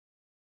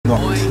Not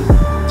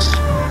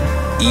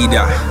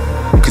either,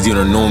 cause you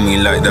don't know me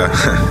like that.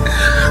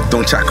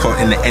 Don't chat caught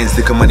in the ends,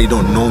 look at money,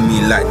 don't know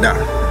me like that.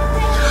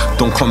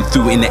 Don't come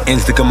through in the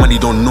ends, look at money,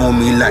 don't know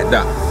me like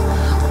that.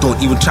 Don't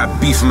even try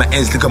beef for my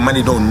ends, look at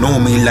money, don't know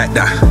me like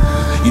that.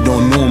 You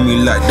don't know me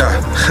like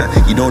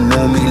that. You don't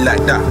know me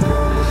like that.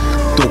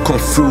 Don't come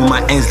through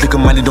my ends, look at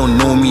money, don't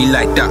know me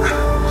like that.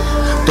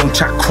 Don't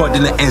chat caught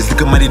in the ends,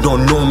 look at money,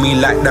 don't know me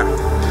like that.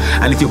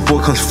 And if your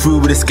boy comes through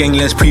with a gang,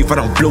 let's pray if I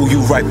don't blow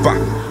you right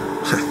back.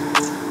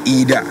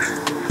 Eat that.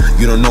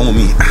 You don't know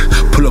me.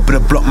 Pull up in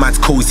the block, man's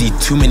cozy.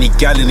 Too many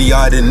gal in the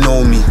yard that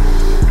know me.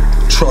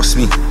 Trust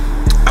me,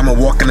 I'ma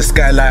walk in the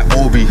sky like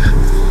Obi.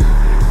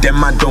 Them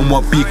man don't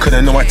want beef, cause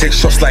I know I take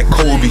shots like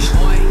Kobe.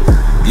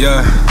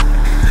 Yeah,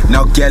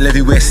 now gal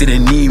everywhere say they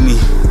need me.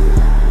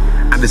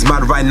 And it's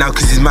mad right now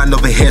cause this man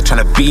over here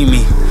tryna beat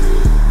me.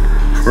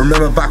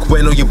 Remember back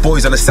when all your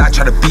boys on the side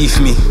tryna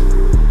beef me.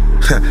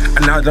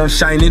 And now that I'm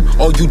shining,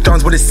 all you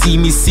dons wanna see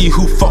me, see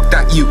who fucked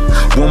at you.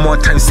 One more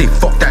time, say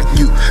fuck that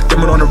you.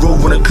 Them on the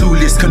road when a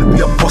clueless, gonna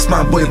be a boss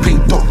man, boy, play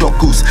dog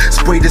goose.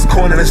 Spray this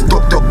corner and it's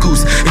dog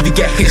goose. If you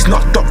get hit, it's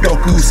not dog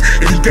goose.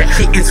 If you get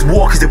hit, it's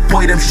war, cause the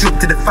boy them shook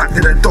to the fact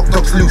that the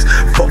dogs loose.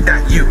 Fuck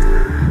that you.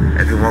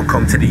 Everyone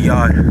come to the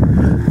yard.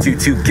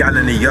 Two gal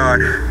in the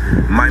yard.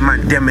 My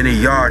man them in the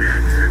yard.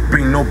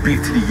 Bring no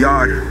beef to the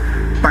yard.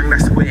 Bang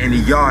that spit in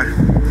the yard.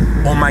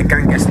 All my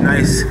gang gets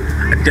nice.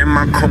 And them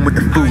man come with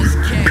the food.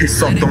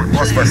 Piss off, don't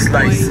ask for a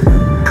slice.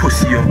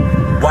 Pussy yo.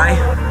 Why?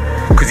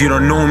 Cause you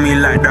don't know me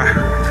like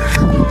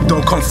that.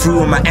 Don't come through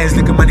on my ends,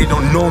 look at man, they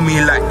don't know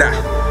me like that.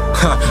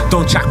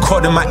 Don't chat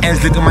caught in my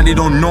ends, look at man, they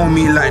don't know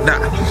me like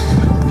that.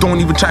 Don't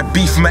even try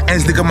beef in my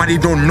ends, look at man, they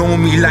don't know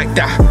me like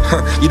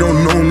that. You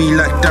don't know me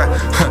like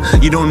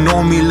that. You don't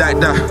know me like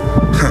that.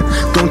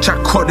 Don't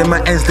chat caught in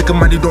my ends, look at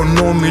man, they don't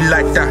know me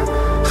like that.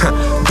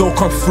 Don't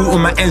come through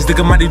on my ends, look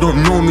at man, they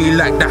don't know me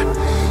like that.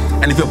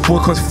 And if your boy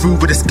comes through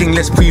with a skin,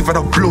 let's breathe and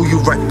I'll blow you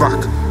right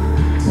back.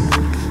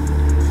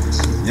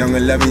 Young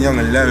 11, young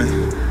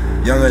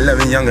 11. Young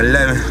 11, young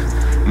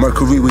 11.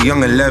 Mercury with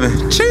young 11.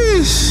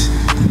 Jeez.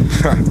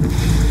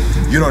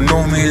 You don't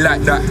know me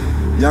like that.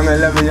 Young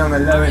 11, young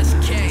 11.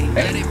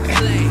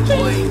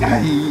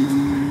 Hey.